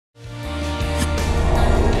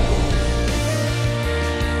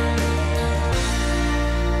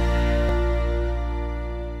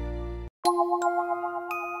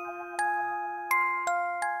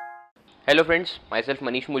Hello friends, myself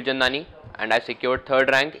Manish Mulchandani and I secured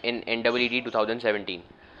 3rd rank in NEET 2017.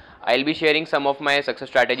 I'll be sharing some of my success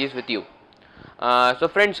strategies with you. So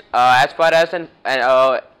friends, as far as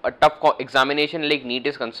a tough examination like NEET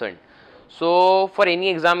is concerned, so for any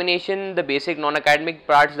examination the basic non-academic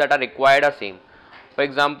parts that are required are same. For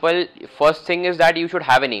example, first thing is that you should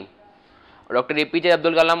have an aim. Dr. APJ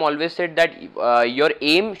Abdul Kalam always said that your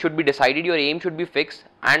aim should be decided, your aim should be fixed,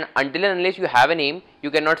 and until and unless you have an aim, you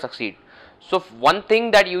cannot succeed. So one thing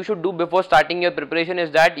that you should do before starting your preparation is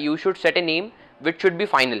that you should set an aim which should be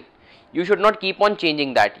final. You should not keep on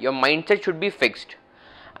changing that. Your mindset should be fixed.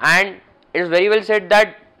 And it is very well said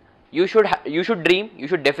that you should dream, you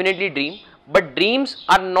should definitely dream, but dreams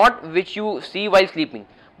are not which you see while sleeping,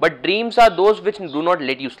 but dreams are those which do not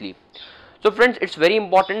let you sleep. So friends, it's very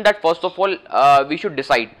important that first of all we should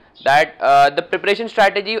decide that the preparation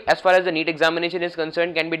strategy as far as the NEET examination is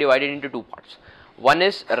concerned can be divided into two parts. One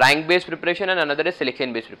is rank based preparation and another is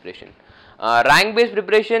selection based preparation. Rank based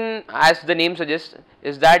preparation, as the name suggests,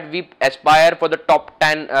 is that we aspire for the top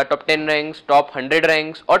 10 ranks, top 100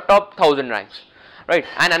 ranks or top 1000 ranks, right?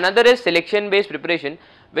 And another is selection based preparation,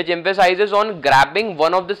 which emphasizes on grabbing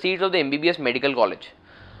one of the seats of the MBBS medical college.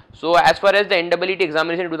 So as far as the NEET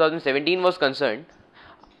examination in 2017 was concerned,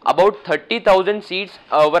 about 30,000 seats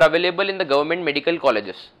were available in the government medical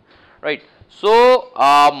colleges, right? So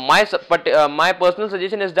my personal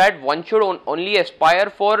suggestion is that one should only aspire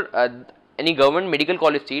for any government medical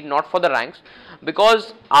college seat, not for the ranks,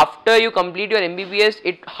 because after you complete your MBBS,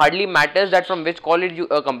 it hardly matters that from which college you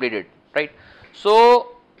completed, right?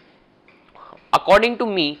 So according to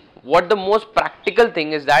me, what the most practical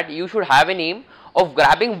thing is that you should have an aim of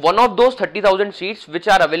grabbing one of those 30,000 seats which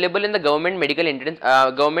are available in the government medical entrance,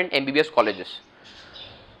 government MBBS colleges.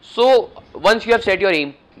 So once you have set your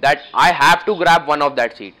aim that I have to grab one of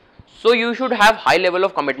that seat, so you should have high level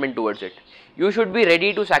of commitment towards it. You should be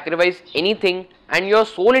ready to sacrifice anything, and your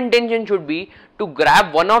sole intention should be to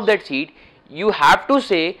grab one of that seat. You have to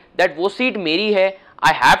say that wo seat meri hai,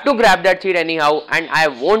 I have to grab that seat anyhow and I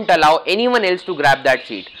won't allow anyone else to grab that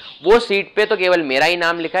seat. वो seat पे तो केवल मेरा ही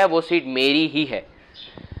नाम लिखा है, वो seat मेरी ही है.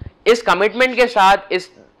 इस कमिटमेंट के साथ, इस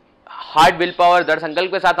हार्ड विल पावर, दृढ़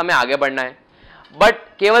संकल्प के साथ हमें आगे बढ़ना है. बट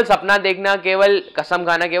केवल सपना देखना, केवल कसम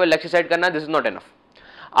खाना, केवल लक्ष्य सेट करना, this is not enough.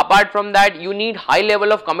 Apart from that, you need high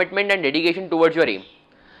level of commitment and dedication towards your aim.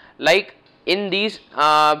 Like in these,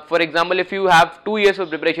 for example, if you have 2 years for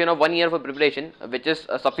preparation or 1 year for preparation, which is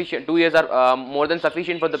sufficient, 2 years are more than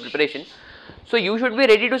sufficient for the preparation. So you should be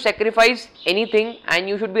ready to sacrifice anything and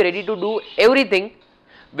you should be ready to do everything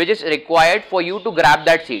which is required for you to grab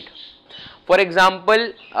that seat. For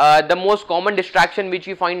example, the most common distraction which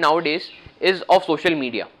we find nowadays is of social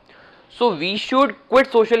media. So we should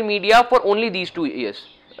quit social media for only these 2 years.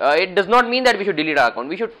 It does not mean that we should delete our account,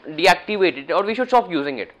 we should deactivate it or we should stop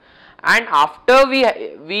using it. And after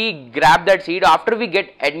we grab that seat, after we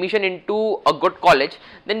get admission into a good college,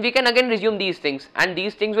 then we can again resume these things, and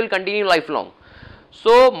these things will continue lifelong.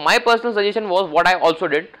 So my personal suggestion was, what I also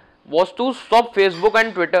did was to stop Facebook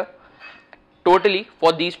and Twitter totally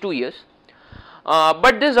for these 2 years.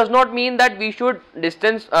 But this does not mean that we should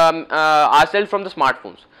distance ourselves from the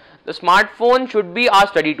smartphones. The smartphone should be our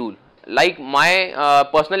study tool. Like my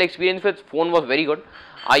personal experience with phone was very good.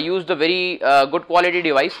 I used a very good quality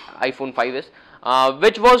device, iPhone 5s,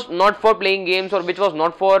 which was not for playing games or which was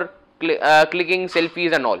not for clicking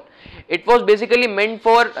selfies and all. It was basically meant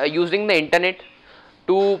for using the internet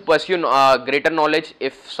to pursue greater knowledge.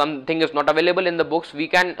 If something is not available in the books, we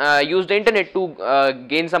can use the internet to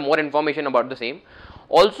gain some more information about the same.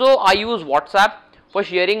 Also, I use WhatsApp for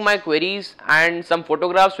sharing my queries and some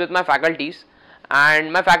photographs with my faculties.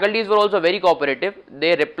 And my faculties were also very cooperative.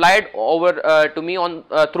 They replied over to me on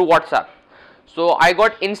through WhatsApp. So I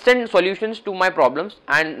got instant solutions to my problems,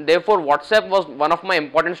 and therefore WhatsApp was one of my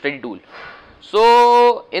important study tool.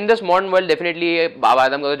 So in this modern world, definitely बाबा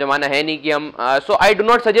आदम का तो जमाना है नहीं कि हम so I do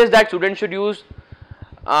not suggest that students should use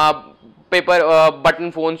paper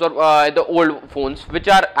button phones or the old phones which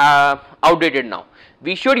are outdated now.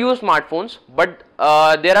 We should use smartphones, but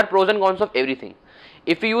there are pros and cons of everything.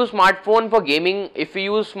 If you use smartphone for gaming, if you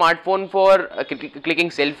use smartphone for clicking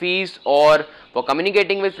selfies or for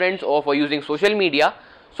communicating with friends or for using social media,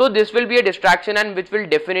 so this will be a distraction and which will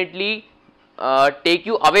definitely take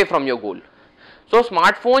you away from your goal. So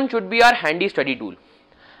smartphone should be our handy study tool.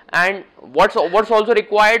 And what's also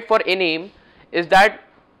required for an aim is that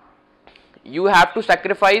you have to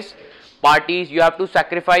sacrifice parties, you have to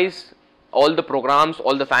sacrifice all the programs,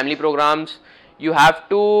 all the family programs. You have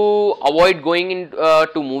to avoid going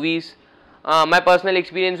to movies. My personal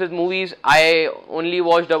experience with movies, I only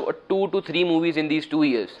watched 2 to 3 movies in these 2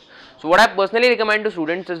 years. So what I personally recommend to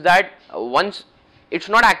students is that once, it's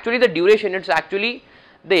not actually the duration, it's actually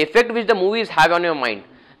the effect which the movies have on your mind.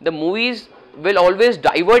 The movies will always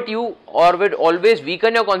divert you or will always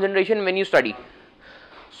weaken your concentration when you study.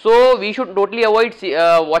 So we should totally avoid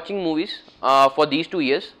watching movies for these 2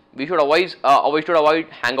 years. We should avoid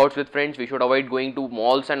hangouts with friends. We should avoid going to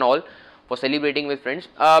malls and all for celebrating with friends,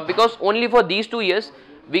 because only for these 2 years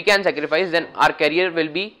we can sacrifice, then our career will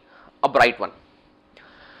be a bright one.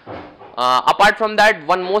 Apart from that,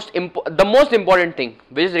 the most important thing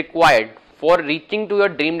which is required for reaching to your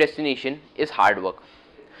dream destination is hard work.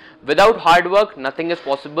 Without hard work nothing is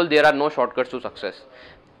possible. There are no shortcuts to success.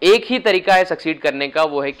 एक ही तरीका है succeed करने का,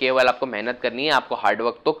 वो है केवल आपको मेहनत करनी है, आपको हार्ड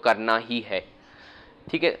वर्क तो करना ही है,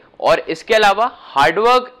 ठीक है। और इसके अलावा हार्ड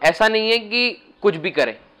वर्क ऐसा नहीं है कि कुछ भी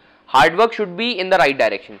करें, hard work should be in the right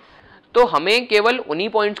direction. तो हमें केवल उन्हीं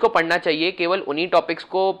पॉइंट्स को पढ़ना चाहिए, केवल उन्हीं टॉपिक्स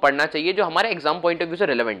को पढ़ना चाहिए जो हमारे एग्जाम पॉइंट ऑफ व्यू से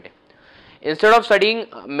रिलेवेंट है। Instead of studying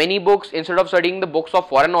many books, instead of studying the books of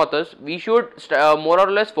foreign authors, we should more or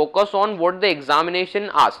less focus on what the examination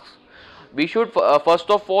asks. We should first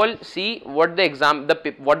of all see what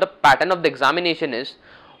the pattern of the examination is,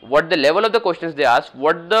 what the level of the questions they ask,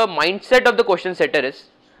 what the mindset of the question setter is,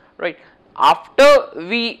 right? After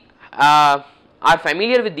we are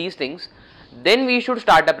familiar with these things, then we should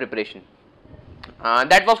start our preparation.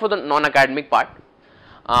 That was for the non-academic part.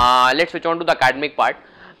 Let's switch on to the academic part.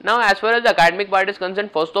 Now, as far as the academic part is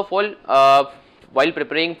concerned, first of all, while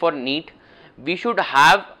preparing for NEET, we should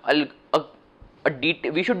have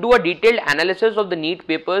we should do a detailed analysis of the NEET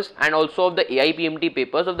papers and also of the AIPMT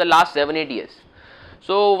papers of the last 7-8 years.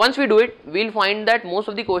 So, once we do it, we will find that most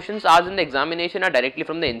of the questions asked in the examination are directly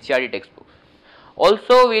from the NCERT textbooks.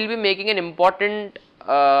 Also, we will be making an important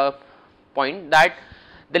point that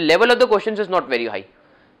the level of the questions is not very high.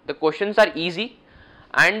 The questions are easy.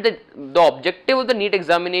 And the objective of the NEET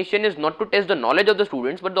examination is not to test the knowledge of the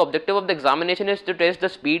students, but the objective of the examination is to test the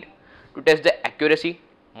speed, to test the accuracy,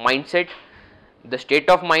 mindset, the state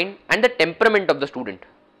of mind and the temperament of the student,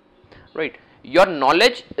 right? Your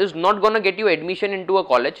knowledge is not going to get you admission into a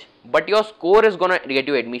college, but your score is going to get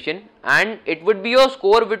you admission, and it would be your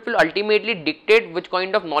score which will ultimately dictate which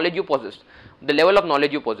kind of knowledge you possess, the level of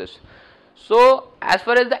knowledge you possess. So, as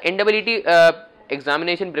far as the NEET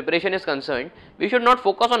examination preparation is concerned, we should not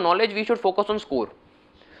focus on knowledge, we should focus on score.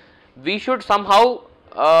 We should somehow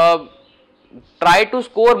try to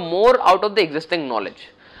score more out of the existing knowledge.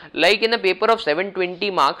 Like in a paper of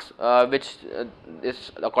 720 marks, which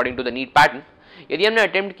is according to the NEET pattern, यदि हमने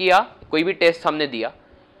attempt किया, कोई भी test हमने दिया,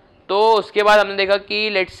 तो उसके बाद हमने देखा कि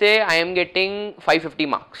let's say I am getting 550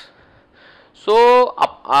 marks. So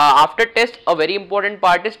after test, a very important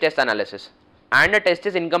part is test analysis, and a test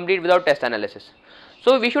is incomplete without test analysis.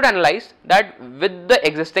 So we should analyze that with the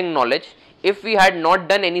existing knowledge, if we had not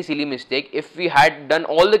done any silly mistake, if we had done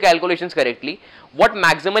all the calculations correctly, what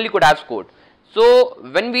maximally could have scored. So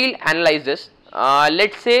when we analyze this,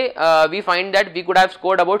 let's say we find that we could have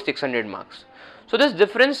scored about 600 marks. So this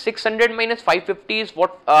difference 600 minus 550 is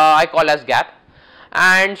what I call as gap.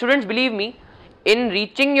 And students, believe me, in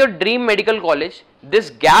reaching your dream medical college, this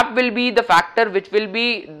gap will be the factor which will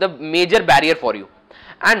be the major barrier for you.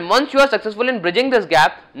 And once you are successful in bridging this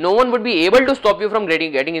gap, no one would be able to stop you from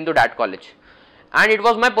getting into that college. And it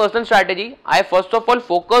was my personal strategy. I first of all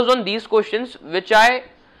focused on these questions which I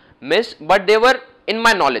missed, but they were in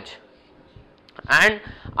my knowledge. And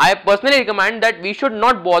I personally recommend that we should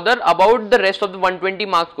not bother about the rest of the 120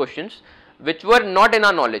 marks questions which were not in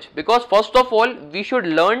our knowledge, because first of all we should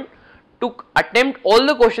learn to attempt all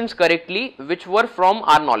the questions correctly which were from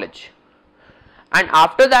our knowledge. And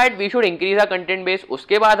after that we should increase our content base.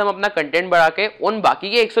 उसके बाद हम अपना content बढ़ा के उन बाकी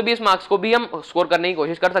के 120 marks को भी हम स्कोर करने की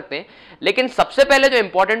कोशिश कर सकते हैं, लेकिन सबसे पहले जो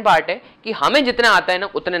इम्पोर्टेंट पार्ट है कि हमें जितने आता है ना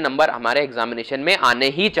उतने नंबर हमारे एग्जामिनेशन में आने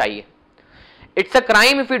ही चाहिए. It's a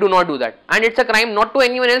crime if we do not do that, and it's a crime not to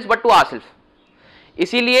anyone else but to ourselves.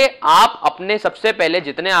 इसीलिए आप अपने सबसे पहले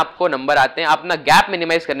जितने आपको नंबर आते हैं अपना गैप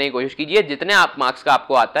मिनिमाइज करने की कोशिश कीजिए. जितने आप मार्क्स का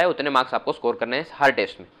आपको आता है उतने मार्क्स आपको स्कोर करने हैं हर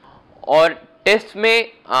टेस्ट में. और टेस्ट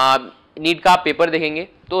में नीट का आप पेपर देखेंगे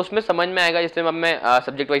तो उसमें समझ में आएगा, जिससे मैं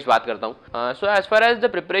सब्जेक्ट वाइज बात करता हूँ. So as far as the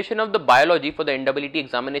preparation of the biology for the NEET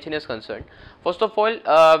examination is concern, first of all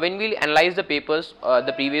when we analyse the papers,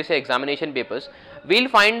 the previous examination papers, we will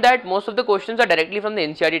find that most of the questions are directly from the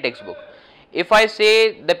NCERT textbook. If I say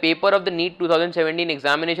the paper of the NEET 2017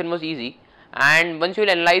 examination was easy, and once you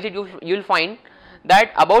will analyze it, you will find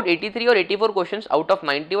that about 83 or 84 questions out of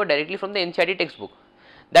 90 were directly from the NCERT textbook.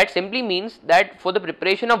 That simply means that for the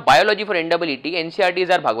preparation of biology for NEET, NCERT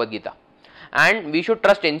is our Bhagavad Gita, and we should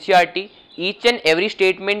trust NCERT. Each and every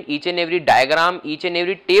statement, each and every diagram, each and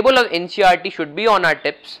every table of NCERT should be on our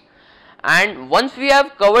tips, and once we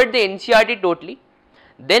have covered the NCERT totally,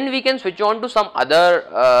 then we can switch on to some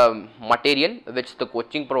other material which the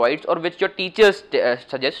coaching provides or which your teachers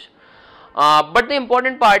suggest. But the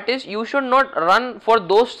important part is you should not run for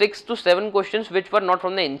those 6 to 7 questions which were not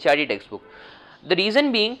from the NCERT textbook. The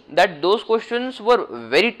reason being that those questions were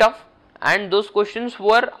very tough, and those questions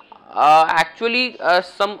were actually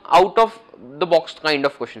some out of the box kind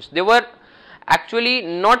of questions. They were actually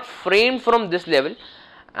not framed from this level,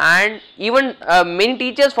 and even many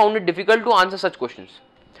teachers found it difficult to answer such questions.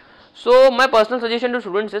 So my personal suggestion to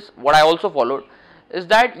students is, what I also followed, is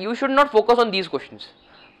that you should not focus on these questions,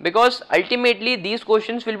 because ultimately these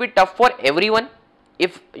questions will be tough for everyone.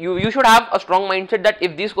 If you should have a strong mindset that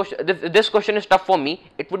if this question is tough for me,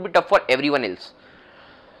 it would be tough for everyone else.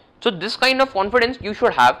 So this kind of confidence you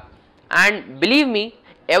should have, and believe me,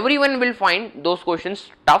 everyone will find those questions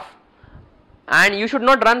tough, and you should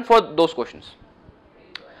not run for those questions.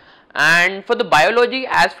 And for the biology,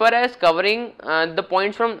 as far as covering the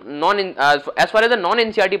points from as far as the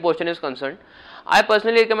non-NCERT portion is concerned, I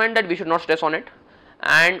personally recommend that we should not stress on it,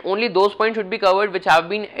 and only those points should be covered which have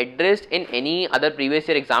been addressed in any other previous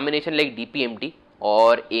year examination like DPMT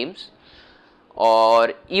or AIIMS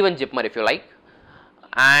or even JIPMER if you like.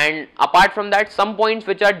 And apart from that, some points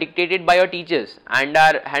which are dictated by your teachers and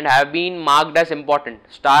have been marked as important,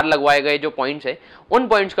 star लगवाए गए जो points है, उन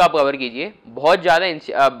points को आप cover कीजिए. बहुत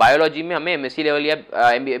ज़्यादा बायोलॉजी में हमें MSc लेवल या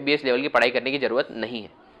MBBS लेवल की पढ़ाई करने की ज़रूरत नहीं है.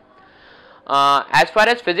 As far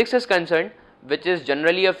as physics is concerned, which is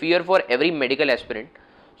generally a fear for every medical aspirant,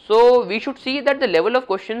 so we should see that the level of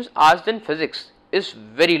questions asked in physics is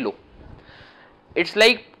very low. It's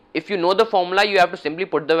like if you know the formula, you have to simply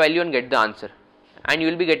put the value and get the answer, and you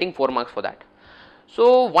will be getting 4 marks for that.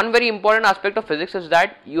 So one very important aspect of physics is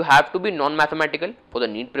that you have to be non-mathematical for the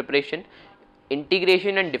NEET preparation.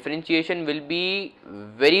 Integration and differentiation will be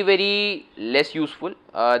very less useful.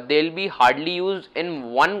 They will be hardly used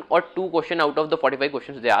in 1 or 2 questions out of the 45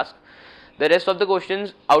 questions they ask. The rest of the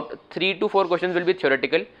questions, 3 to 4 questions will be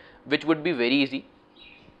theoretical, which would be very easy,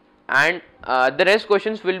 and the rest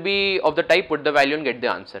questions will be of the type put the value and get the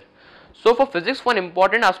answer. So for physics, one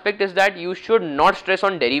important aspect is that you should not stress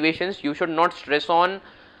on derivations, you should not stress on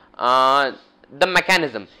the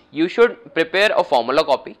mechanism. You should prepare a formula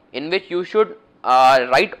copy in which you should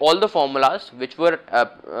write all the formulas which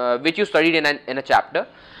you studied in a chapter,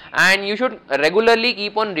 and you should regularly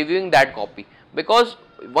keep on reviewing that copy, because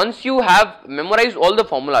once you have memorized all the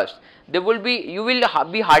formulas, you will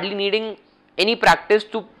be hardly needing any practice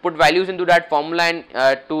to put values into that formula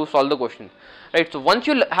and to solve the question. Right, so once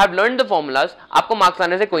you have learned the formulas, आपको marks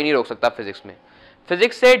आने से कोई नहीं रोक सकता physics में.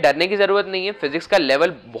 Physics से डरने की ज़रूरत नहीं है, फिजिक्स का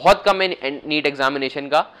लेवल बहुत कम है नीट एग्जामिनेशन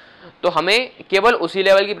का, तो हमें केवल उसी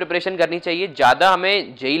लेवल की प्रिपरेशन करनी चाहिए, ज़्यादा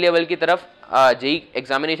हमें जेई लेवल की तरफ जेई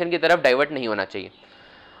एग्जामिनेशन की तरफ डाइवर्ट नहीं होना चाहिए.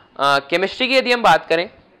 केमिस्ट्री की यदि हम बात करें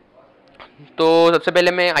तो सबसे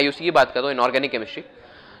पहले मैं आईयूसी की बात करता हूँ, inorganic chemistry.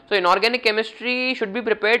 So inorganic chemistry should be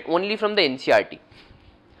prepared only from the NCERT.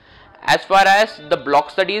 As far as the block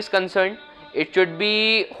study is concerned, it should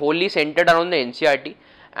be wholly centered around the NCERT,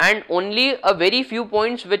 and only a very few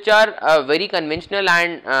points which are very conventional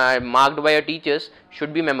and marked by your teachers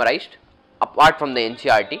should be memorized apart from the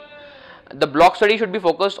NCERT. The block study should be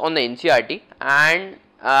focused on the NCERT, and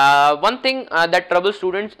one thing that troubles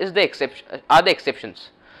students is the exceptions.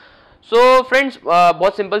 So friends,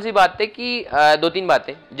 बहुत simple सी बात है कि 2-3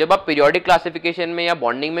 बातें. जब आप periodic classification में या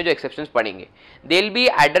bonding में जो एक्सेप्शंस पढ़ेंगे, they will be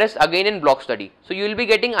address again in block study, so you will be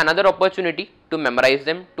getting another opportunity to memorise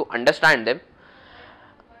them, to understand them,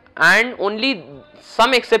 and only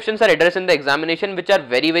some exceptions are addressed in the examination which are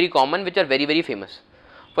very common, which are very famous.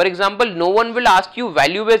 For example, no one will ask you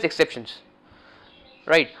value based exceptions,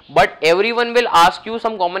 right, but everyone will ask you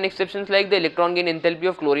some common exceptions like the electron gain enthalpy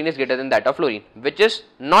of chlorine is greater than that of fluorine, which is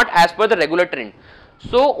not as per the regular trend.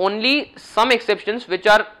 So only some exceptions which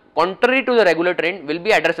are contrary to the regular trend will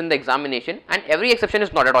be addressed in the examination, and every exception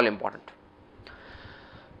is not at all important.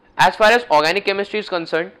 As far as organic chemistry is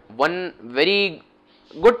concerned, one very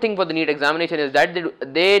good thing for the NEET examination is that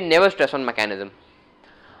they never stress on mechanism.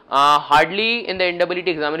 Hardly in the NEET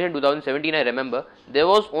examination 2017, I remember, there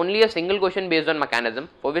was only a single question based on mechanism,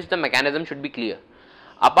 for which the mechanism should be clear.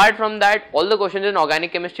 Apart from that, all the questions in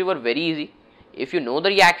organic chemistry were very easy. If you know the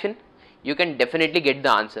reaction, you can definitely get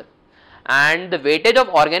the answer. And the weightage of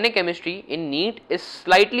organic chemistry in NEET is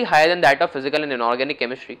slightly higher than that of physical and inorganic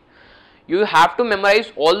chemistry. You have to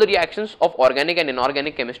memorize all the reactions of organic and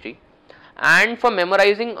inorganic chemistry. And for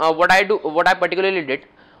memorizing, what I particularly did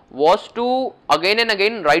was to again and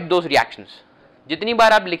again write those reactions. जितनी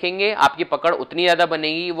बार आप लिखेंगे, आपकी पकड़ उतनी ज़्यादा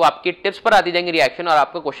बनेगी, वो आपके टिप्स पर आती जाएंगी रिएक्शन, और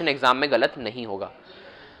आपका क्वेश्चन एग्जाम में गलत नहीं होगा.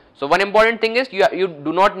 So one important thing is you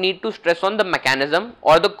do not need to stress on the mechanism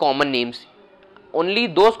or the common names. Only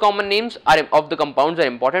those common names are of the compounds are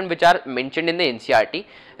important which are mentioned in the NCERT.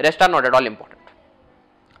 Rest are not at all important.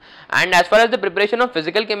 And as far as the preparation of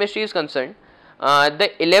physical chemistry is concerned,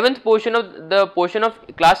 the 11th portion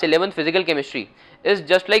of class 11th physical chemistry is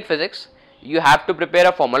just like physics. You have to prepare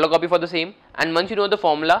a formula copy for the same, and once you know the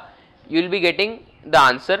formula, you will be getting the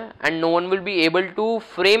answer, and no one will be able to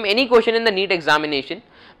frame any question in the NEET examination,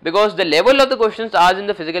 because the level of the questions asked in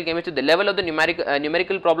the physical chemistry, the level of the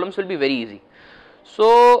numerical problems will be very easy.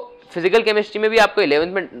 So physical chemistry में भी आपको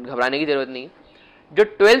 11th में घबराने की जरूरत नहीं है. जो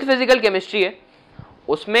 12th physical chemistry है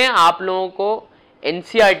उसमें आप लोगों को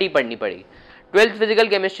NCERT पढ़नी पड़ेगी. 12th फिजिकल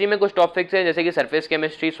केमिस्ट्री में कुछ टॉपिक्स हैं जैसे कि surface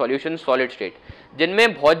chemistry, solution, solid state,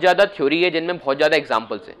 जिनमें बहुत ज़्यादा थ्योरी है, जिनमें बहुत ज़्यादा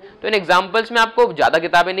एग्जांपल्स हैं. तो इन एग्जांपल्स में आपको ज़्यादा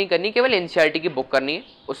किताबें नहीं करनी, केवल NCERT की बुक करनी है,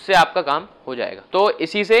 उससे आपका काम हो जाएगा. तो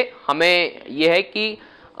इसी से हमें यह है कि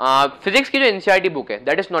फिजिक्स की जो NCERT बुक है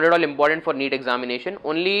that is not at all important for NEET examination.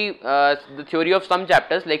 Only the theory of some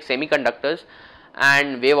chapters like semi conductors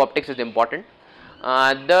and wave optics is important.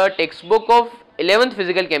 The textbook of 11th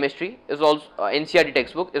physical chemistry is also NCERT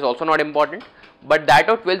textbook is also not important, but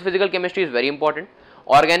that of 12th physical chemistry is very important.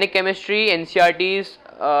 Organic chemistry NCERT is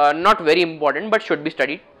not very important but should be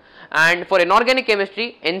studied, and for inorganic chemistry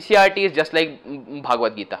NCERT is just like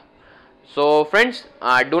Bhagavad Gita. So friends,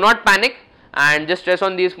 do not panic and just stress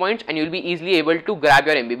on these points and you will be easily able to grab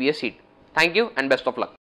your MBBS seat. Thank you and best of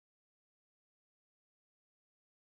luck.